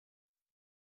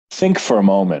Think for a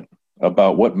moment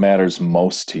about what matters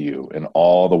most to you in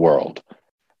all the world.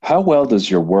 How well does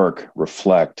your work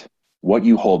reflect what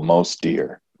you hold most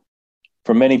dear?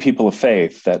 For many people of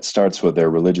faith, that starts with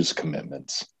their religious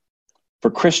commitments.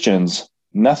 For Christians,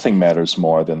 nothing matters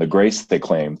more than the grace they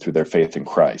claim through their faith in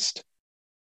Christ.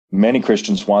 Many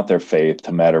Christians want their faith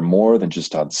to matter more than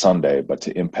just on Sunday, but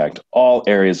to impact all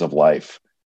areas of life,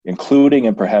 including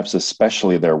and perhaps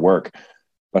especially their work.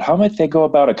 But how might they go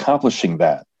about accomplishing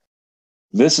that?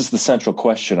 This is the central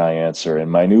question I answer in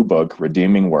my new book,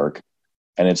 Redeeming Work,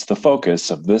 and it's the focus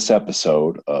of this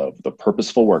episode of the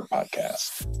Purposeful Work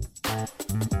Podcast.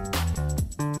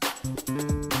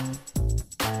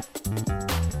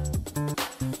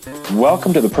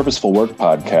 Welcome to the Purposeful Work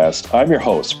Podcast. I'm your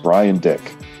host, Brian Dick.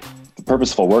 The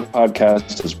Purposeful Work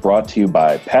Podcast is brought to you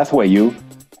by Pathway U,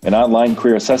 an online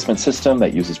career assessment system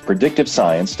that uses predictive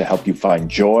science to help you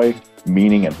find joy,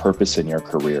 meaning, and purpose in your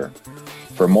career.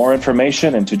 For more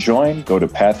information and to join, go to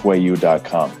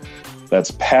pathwayu.com.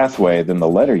 That's pathway, then the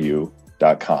letter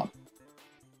U.com.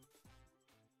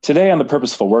 Today on the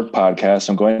Purposeful Work Podcast,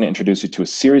 I'm going to introduce you to a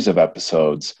series of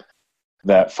episodes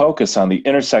that focus on the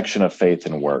intersection of faith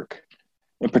and work.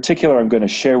 In particular, I'm going to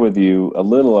share with you a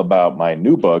little about my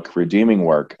new book, Redeeming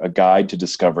Work, a guide to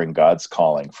discovering God's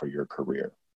calling for your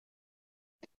career.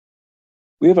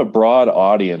 We have a broad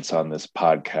audience on this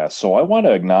podcast, so I want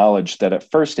to acknowledge that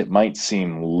at first it might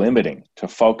seem limiting to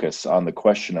focus on the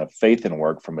question of faith and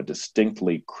work from a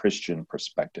distinctly Christian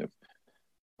perspective.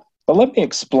 But let me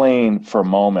explain for a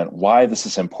moment why this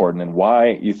is important and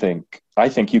why I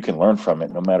think you can learn from it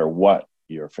no matter what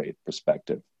your faith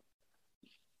perspective.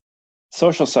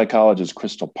 Social psychologist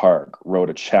Crystal Park wrote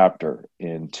a chapter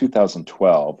in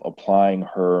 2012 applying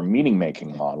her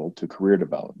meaning-making model to career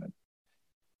development.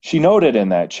 She noted in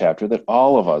that chapter that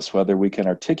all of us, whether we can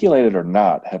articulate it or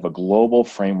not, have a global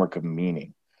framework of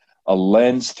meaning, a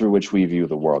lens through which we view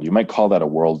the world. You might call that a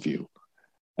worldview.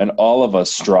 And all of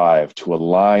us strive to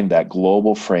align that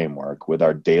global framework with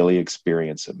our daily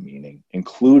experience of meaning,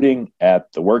 including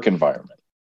at the work environment.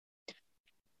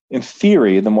 In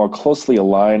theory, the more closely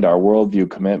aligned our worldview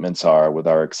commitments are with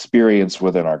our experience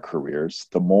within our careers,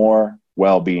 the more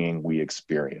well-being we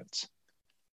experience.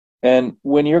 And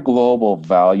when your global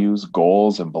values,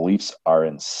 goals, and beliefs are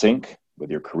in sync with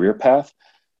your career path,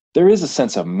 there is a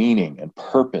sense of meaning and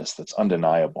purpose that's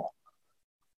undeniable.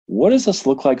 What does this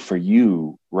look like for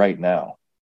you right now?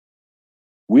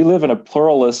 We live in a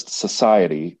pluralist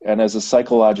society, and as a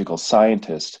psychological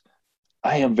scientist,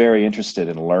 I am very interested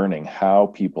in learning how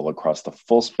people across the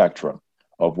full spectrum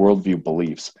of worldview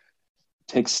beliefs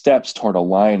take steps toward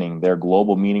aligning their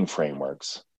global meaning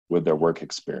frameworks with their work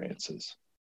experiences.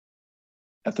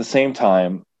 At the same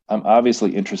time, I'm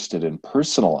obviously interested in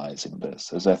personalizing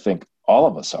this, as I think all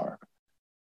of us are.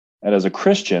 And as a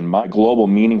Christian, my global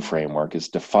meaning framework is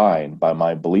defined by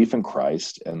my belief in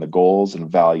Christ and the goals and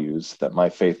values that my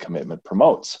faith commitment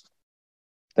promotes.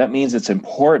 That means it's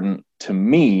important to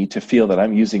me to feel that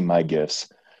I'm using my gifts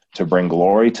to bring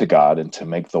glory to God and to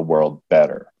make the world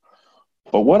better.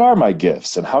 But what are my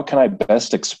gifts, and how can I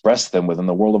best express them within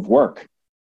the world of work?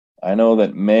 I know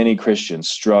that many Christians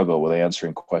struggle with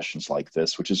answering questions like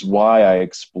this, which is why I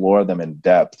explore them in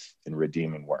depth in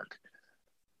Redeeming Work.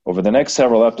 Over the next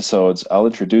several episodes, I'll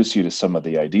introduce you to some of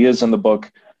the ideas in the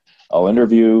book. I'll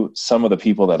interview some of the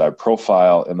people that I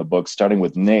profile in the book, starting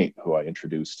with Nate, who I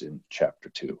introduced in Chapter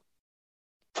 2.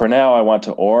 For now, I want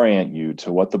to orient you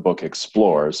to what the book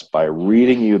explores by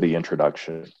reading you the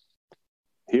introduction.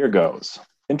 Here goes.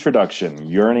 Introduction,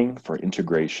 Yearning for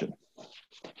Integration.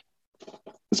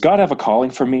 Does God have a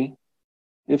calling for me?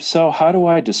 If so, how do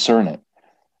I discern it?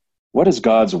 What is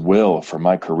God's will for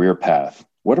my career path?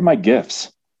 What are my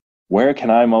gifts? Where can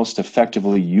I most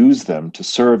effectively use them to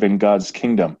serve in God's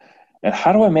kingdom? And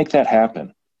how do I make that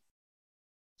happen?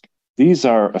 These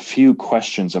are a few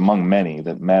questions among many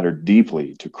that matter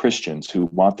deeply to Christians who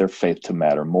want their faith to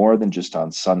matter more than just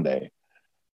on Sunday,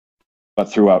 but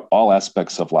throughout all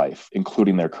aspects of life,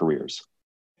 including their careers.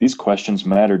 These questions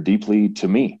matter deeply to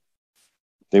me.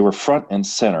 They were front and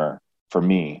center for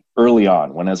me early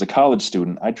on when, as a college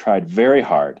student, I tried very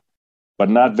hard, but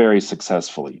not very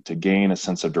successfully, to gain a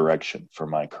sense of direction for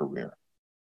my career.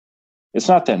 It's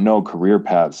not that no career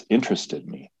paths interested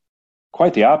me.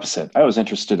 Quite the opposite. I was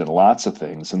interested in lots of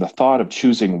things, and the thought of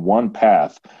choosing one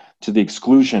path to the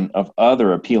exclusion of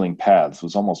other appealing paths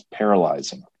was almost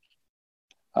paralyzing.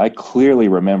 I clearly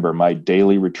remember my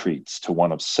daily retreats to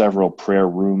one of several prayer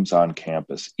rooms on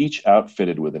campus, each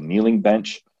outfitted with a kneeling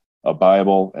bench, a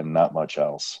Bible, and not much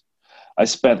else. I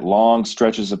spent long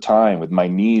stretches of time with my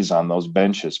knees on those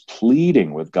benches,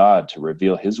 pleading with God to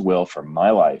reveal His will for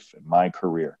my life and my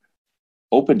career,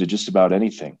 open to just about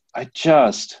anything. I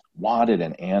just wanted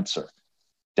an answer,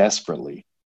 desperately.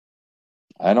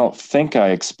 I don't think I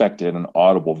expected an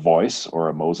audible voice or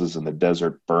a Moses in the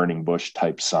desert burning bush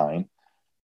type sign.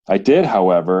 I did,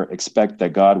 however, expect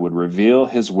that God would reveal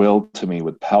his will to me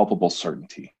with palpable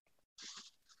certainty.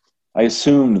 I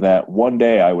assumed that one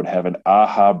day I would have an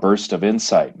aha burst of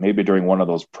insight, maybe during one of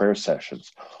those prayer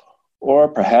sessions, or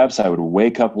perhaps I would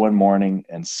wake up one morning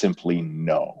and simply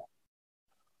know.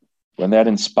 When that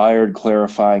inspired,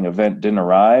 clarifying event didn't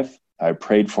arrive, I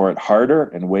prayed for it harder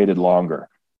and waited longer.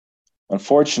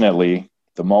 Unfortunately,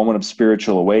 the moment of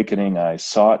spiritual awakening I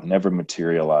sought never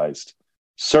materialized,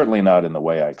 certainly not in the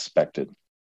way I expected.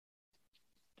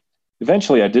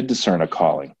 Eventually, I did discern a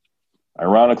calling.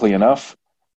 Ironically enough,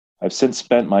 I've since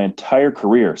spent my entire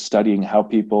career studying how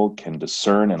people can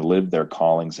discern and live their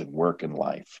callings in work and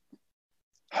life.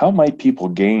 How might people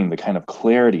gain the kind of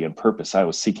clarity and purpose I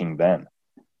was seeking then?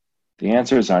 The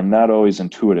answers are not always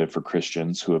intuitive for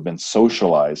Christians who have been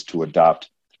socialized to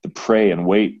adopt the pray and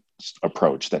wait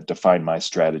approach that defined my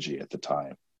strategy at the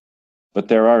time. But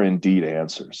there are indeed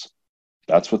answers.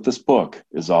 That's what this book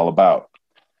is all about.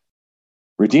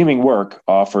 Redeeming Work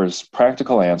offers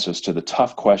practical answers to the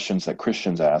tough questions that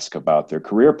Christians ask about their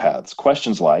career paths.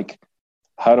 Questions like,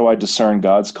 how do I discern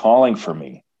God's calling for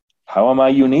me? How am I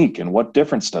unique and what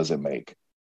difference does it make?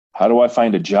 How do I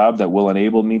find a job that will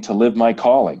enable me to live my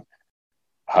calling?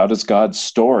 How does God's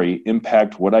story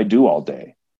impact what I do all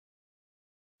day?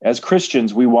 As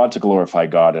Christians, we want to glorify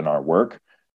God in our work.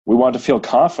 We want to feel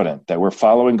confident that we're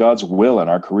following God's will in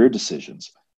our career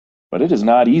decisions. But it is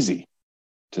not easy.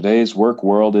 Today's work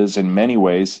world is in many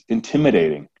ways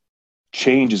intimidating.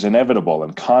 Change is inevitable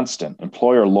and constant.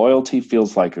 Employer loyalty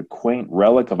feels like a quaint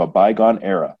relic of a bygone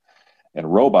era,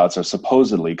 and robots are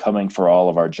supposedly coming for all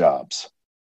of our jobs.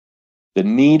 The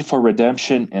need for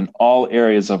redemption in all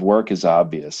areas of work is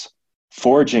obvious.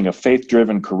 Forging a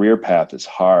faith-driven career path is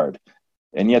hard,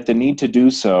 and yet the need to do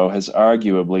so has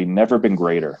arguably never been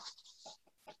greater.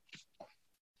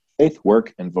 Faith,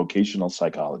 work, and vocational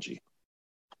psychology.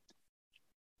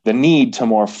 The need to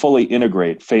more fully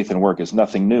integrate faith and work is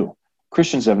nothing new.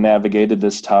 Christians have navigated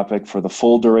this topic for the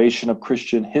full duration of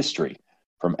Christian history,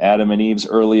 from Adam and Eve's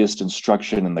earliest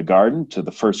instruction in the garden to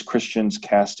the first Christians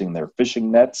casting their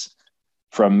fishing nets,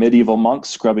 from medieval monks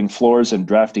scrubbing floors in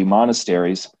drafty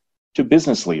monasteries to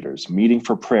business leaders meeting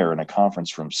for prayer in a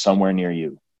conference room somewhere near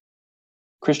you.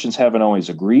 Christians haven't always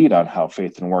agreed on how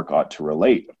faith and work ought to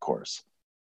relate, of course,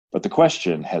 but the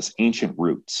question has ancient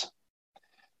roots.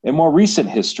 In more recent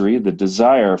history, the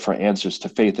desire for answers to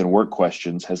faith and work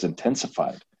questions has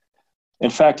intensified. In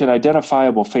fact, an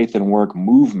identifiable faith and work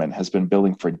movement has been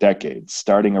building for decades,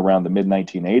 starting around the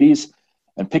mid-1980s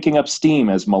and picking up steam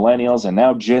as millennials and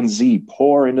now Gen Z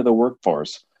pour into the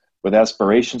workforce with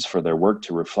aspirations for their work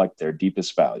to reflect their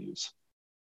deepest values.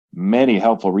 Many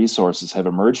helpful resources have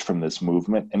emerged from this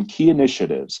movement, and key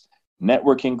initiatives,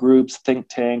 networking groups, think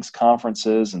tanks,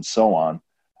 conferences, and so on,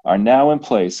 are now in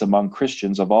place among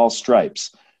Christians of all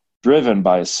stripes, driven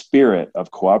by a spirit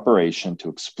of cooperation to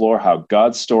explore how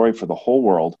God's story for the whole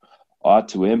world ought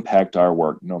to impact our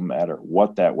work, no matter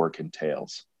what that work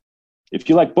entails. If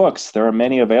you like books, there are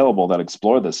many available that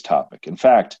explore this topic. In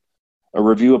fact, a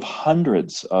review of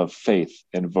hundreds of faith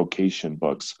and vocation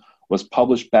books was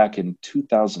published back in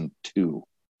 2002.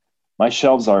 My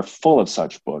shelves are full of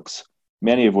such books,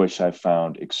 many of which I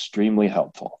found extremely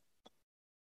helpful.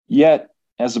 Yet,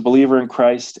 as a believer in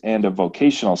Christ and a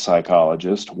vocational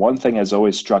psychologist, one thing has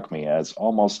always struck me as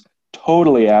almost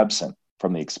totally absent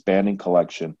from the expanding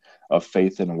collection of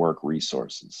faith and work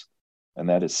resources, and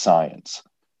that is science.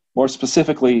 More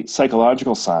specifically,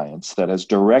 psychological science that has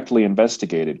directly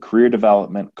investigated career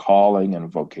development, calling,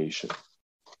 and vocation.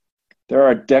 There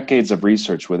are decades of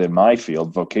research within my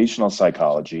field, vocational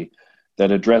psychology,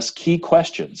 that address key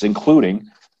questions, including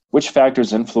which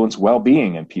factors influence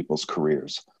well-being in people's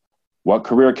careers, what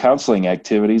career counseling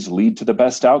activities lead to the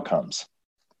best outcomes,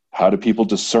 how do people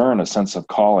discern a sense of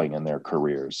calling in their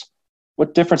careers,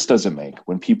 what difference does it make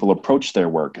when people approach their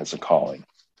work as a calling.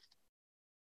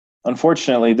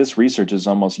 Unfortunately, this research is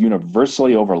almost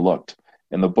universally overlooked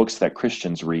in the books that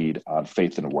Christians read on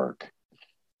faith and work.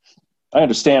 I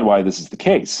understand why this is the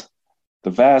case.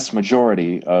 The vast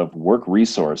majority of work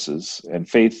resources and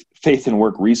faith and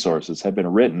work resources have been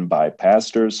written by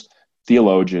pastors,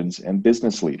 theologians, and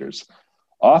business leaders,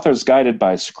 authors guided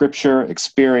by scripture,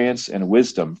 experience, and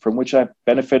wisdom from which I've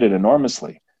benefited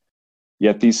enormously.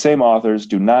 Yet these same authors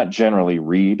do not generally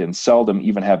read and seldom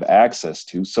even have access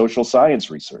to social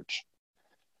science research.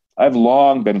 I've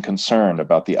long been concerned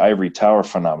about the ivory tower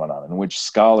phenomenon in which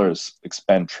scholars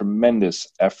expend tremendous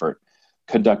effort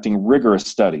conducting rigorous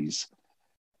studies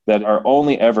that are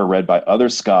only ever read by other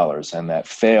scholars and that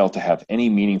fail to have any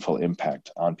meaningful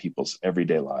impact on people's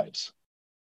everyday lives.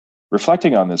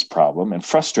 Reflecting on this problem and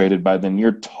frustrated by the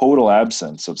near total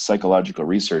absence of psychological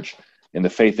research in the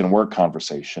faith and work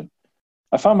conversation,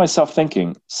 I found myself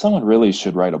thinking someone really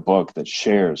should write a book that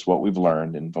shares what we've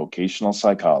learned in vocational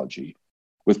psychology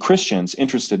with Christians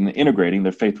interested in integrating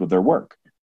their faith with their work.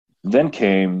 Then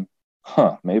came,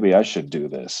 maybe I should do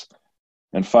this.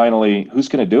 And finally, who's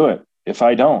going to do it if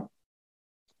I don't?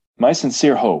 My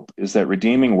sincere hope is that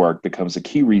Redeeming Work becomes a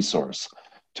key resource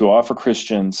to offer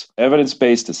Christians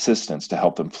evidence-based assistance to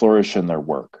help them flourish in their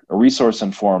work, a resource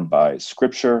informed by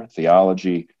scripture,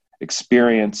 theology,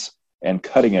 experience, and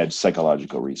cutting-edge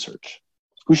psychological research.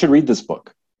 Who should read this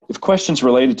book? If questions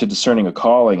related to discerning a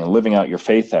calling and living out your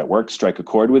faith at work strike a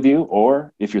chord with you,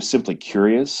 or if you're simply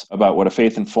curious about what a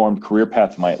faith-informed career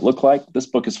path might look like, this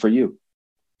book is for you.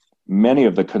 Many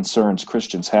of the concerns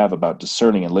Christians have about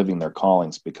discerning and living their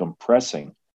callings become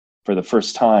pressing for the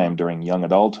first time during young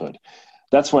adulthood.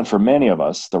 That's when, for many of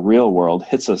us, the real world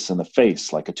hits us in the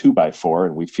face like a 2x4,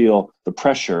 and we feel the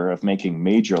pressure of making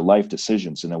major life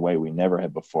decisions in a way we never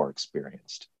had before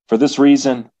experienced. For this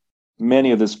reason,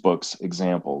 many of this book's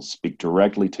examples speak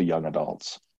directly to young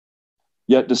adults.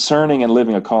 Yet discerning and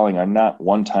living a calling are not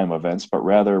one-time events, but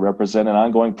rather represent an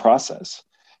ongoing process.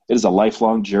 It is a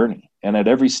lifelong journey, and at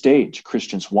every stage,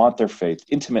 Christians want their faith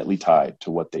intimately tied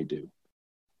to what they do.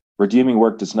 Redeeming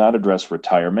Work does not address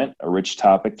retirement, a rich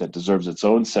topic that deserves its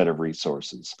own set of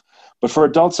resources. But for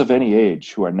adults of any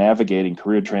age who are navigating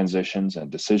career transitions and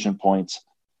decision points,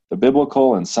 the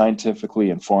biblical and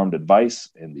scientifically informed advice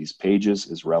in these pages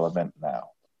is relevant now.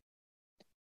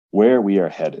 Where we are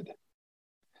headed.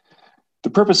 The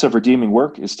purpose of Redeeming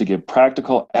Work is to give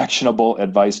practical, actionable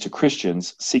advice to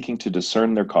Christians seeking to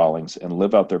discern their callings and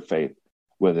live out their faith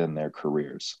within their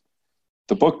careers.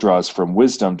 The book draws from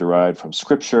wisdom derived from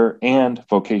Scripture and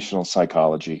vocational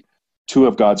psychology, two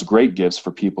of God's great gifts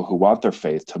for people who want their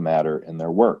faith to matter in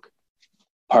their work.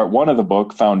 Part 1 of the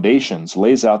book, Foundations,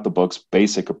 lays out the book's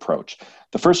basic approach.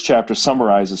 The first chapter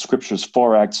summarizes Scripture's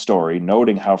 4-act story,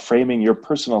 noting how framing your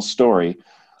personal story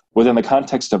within the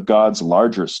context of God's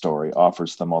larger story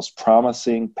offers the most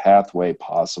promising pathway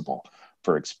possible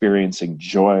for experiencing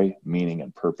joy, meaning,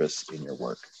 and purpose in your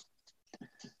work.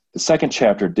 The second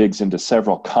chapter digs into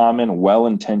several common,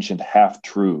 well-intentioned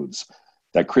half-truths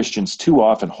that Christians too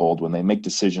often hold when they make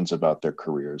decisions about their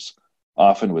careers,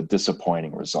 often with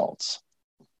disappointing results.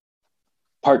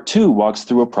 Part 2 walks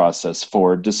through a process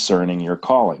for discerning your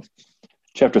calling.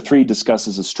 Chapter 3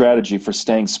 discusses a strategy for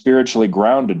staying spiritually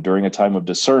grounded during a time of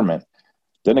discernment,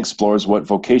 then explores what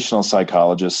vocational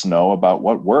psychologists know about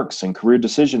what works in career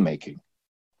decision-making.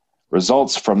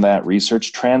 Results from that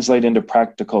research translate into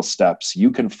practical steps you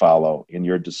can follow in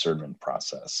your discernment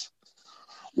process.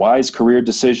 Wise career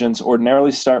decisions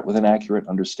ordinarily start with an accurate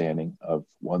understanding of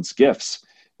one's gifts.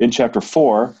 In Chapter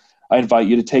 4, I invite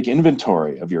you to take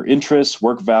inventory of your interests,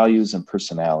 work values, and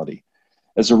personality.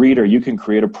 As a reader, you can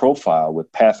create a profile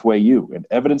with Pathway U, an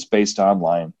evidence-based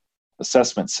online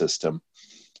assessment system,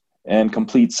 and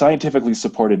complete scientifically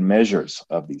supported measures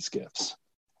of these gifts.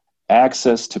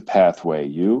 Access to Pathway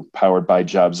U, powered by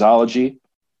Jobsology,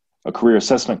 a career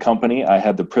assessment company I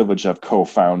had the privilege of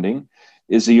co-founding,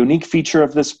 is a unique feature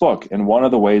of this book and one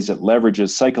of the ways it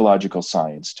leverages psychological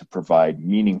science to provide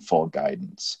meaningful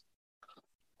guidance.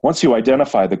 Once you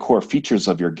identify the core features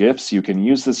of your gifts, you can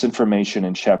use this information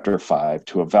in Chapter 5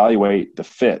 to evaluate the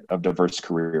fit of diverse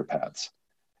career paths.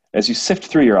 As you sift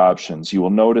through your options, you will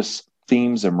notice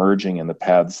themes emerging in the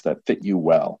paths that fit you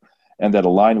well and that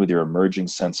align with your emerging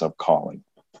sense of calling.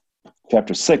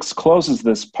 Chapter 6 closes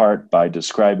this part by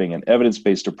describing an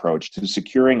evidence-based approach to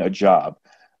securing a job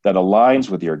that aligns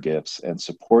with your gifts and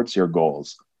supports your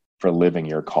goals for living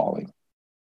your calling.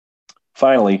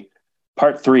 Finally,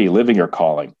 Part 3, Living Your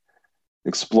Calling,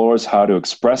 explores how to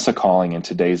express a calling in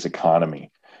today's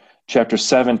economy. Chapter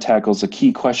 7 tackles a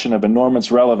key question of enormous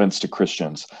relevance to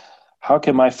Christians. How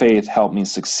can my faith help me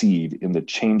succeed in the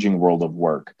changing world of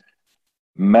work?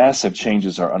 Massive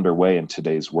changes are underway in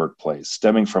today's workplace,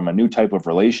 stemming from a new type of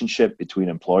relationship between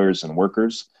employers and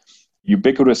workers,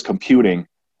 ubiquitous computing,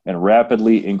 and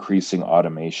rapidly increasing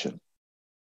automation.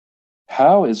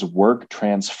 How is work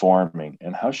transforming,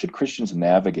 and how should Christians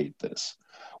navigate this?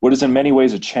 What is in many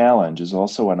ways a challenge is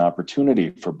also an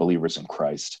opportunity for believers in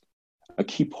Christ, a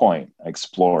key point I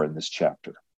explore in this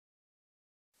chapter.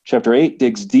 Chapter 8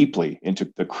 digs deeply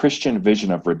into the Christian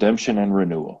vision of redemption and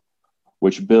renewal,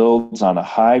 which builds on a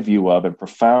high view of and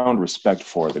profound respect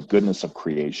for the goodness of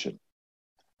creation.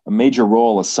 A major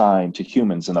role assigned to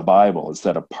humans in the Bible is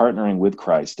that of partnering with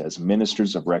Christ as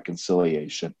ministers of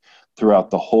reconciliation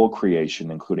throughout the whole creation,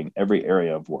 including every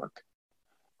area of work.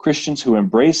 Christians who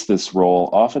embrace this role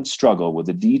often struggle with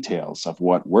the details of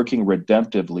what working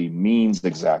redemptively means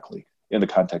exactly in the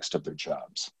context of their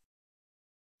jobs.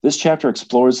 This chapter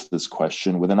explores this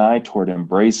question with an eye toward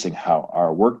embracing how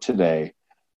our work today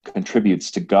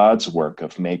contributes to God's work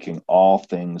of making all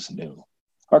things new.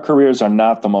 Our careers are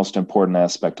not the most important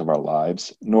aspect of our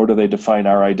lives, nor do they define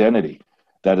our identity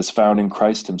that is found in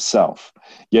Christ himself.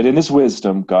 Yet in his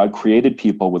wisdom, God created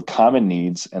people with common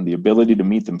needs and the ability to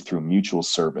meet them through mutual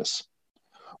service.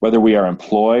 Whether we are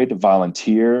employed,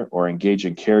 volunteer, or engage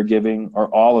in caregiving,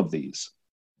 or all of these,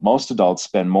 most adults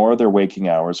spend more of their waking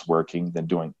hours working than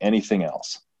doing anything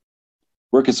else.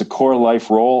 Work is a core life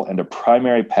role and a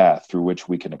primary path through which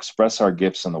we can express our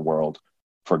gifts in the world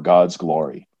for God's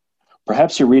glory.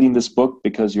 Perhaps you're reading this book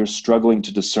because you're struggling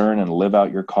to discern and live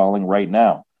out your calling right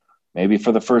now, maybe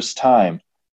for the first time,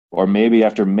 or maybe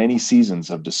after many seasons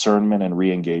of discernment and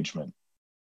re-engagement.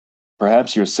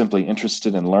 Perhaps you're simply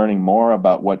interested in learning more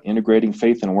about what integrating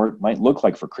faith and work might look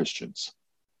like for Christians.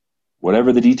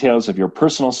 Whatever the details of your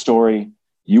personal story,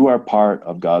 you are part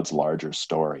of God's larger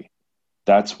story.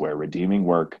 That's where redeeming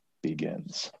work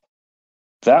begins.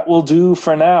 That will do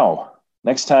for now.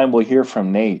 Next time we'll hear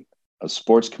from Nate, a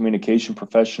sports communication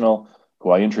professional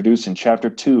who I introduce in Chapter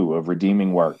 2 of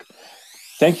Redeeming Work.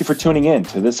 Thank you for tuning in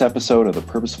to this episode of the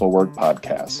Purposeful Work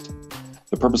Podcast.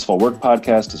 The Purposeful Work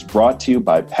Podcast is brought to you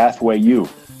by Pathway U.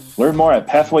 Learn more at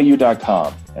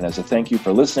pathwayu.com. And as a thank you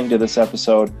for listening to this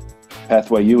episode,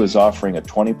 Pathway U is offering a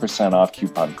 20% off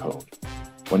coupon code.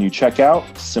 When you check out,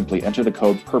 simply enter the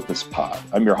code PURPOSEPOD.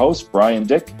 I'm your host, Brian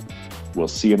Dick. We'll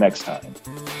see you next time.